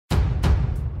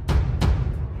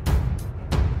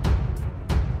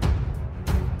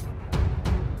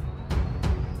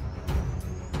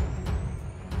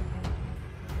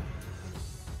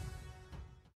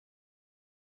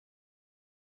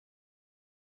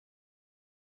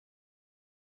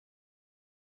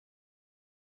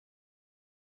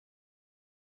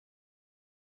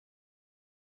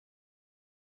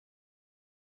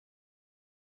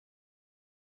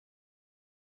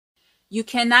You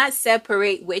cannot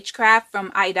separate witchcraft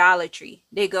from idolatry.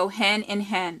 They go hand in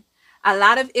hand. A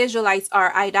lot of Israelites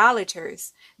are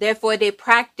idolaters. Therefore, they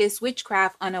practice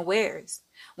witchcraft unawares.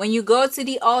 When you go to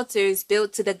the altars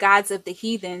built to the gods of the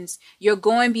heathens, you're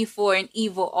going before an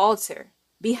evil altar.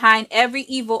 Behind every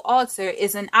evil altar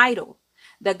is an idol.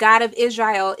 The God of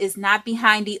Israel is not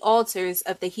behind the altars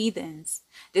of the heathens.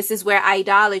 This is where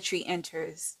idolatry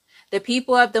enters. The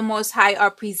people of the Most High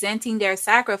are presenting their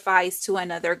sacrifice to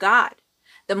another God.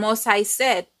 The Most High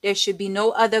said, "There should be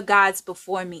no other gods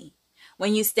before me."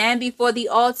 When you stand before the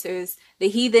altars, the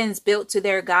heathens built to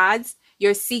their gods,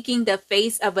 you're seeking the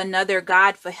face of another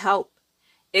God for help.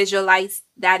 Israelites,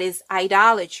 that is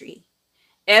idolatry.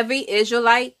 Every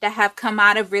Israelite that have come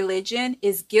out of religion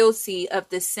is guilty of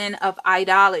the sin of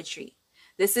idolatry.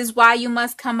 This is why you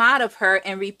must come out of her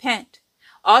and repent.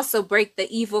 Also break the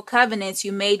evil covenants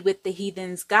you made with the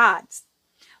heathens' gods.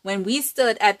 When we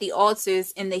stood at the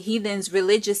altars in the heathens'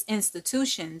 religious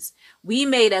institutions, we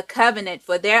made a covenant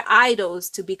for their idols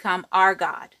to become our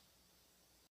God.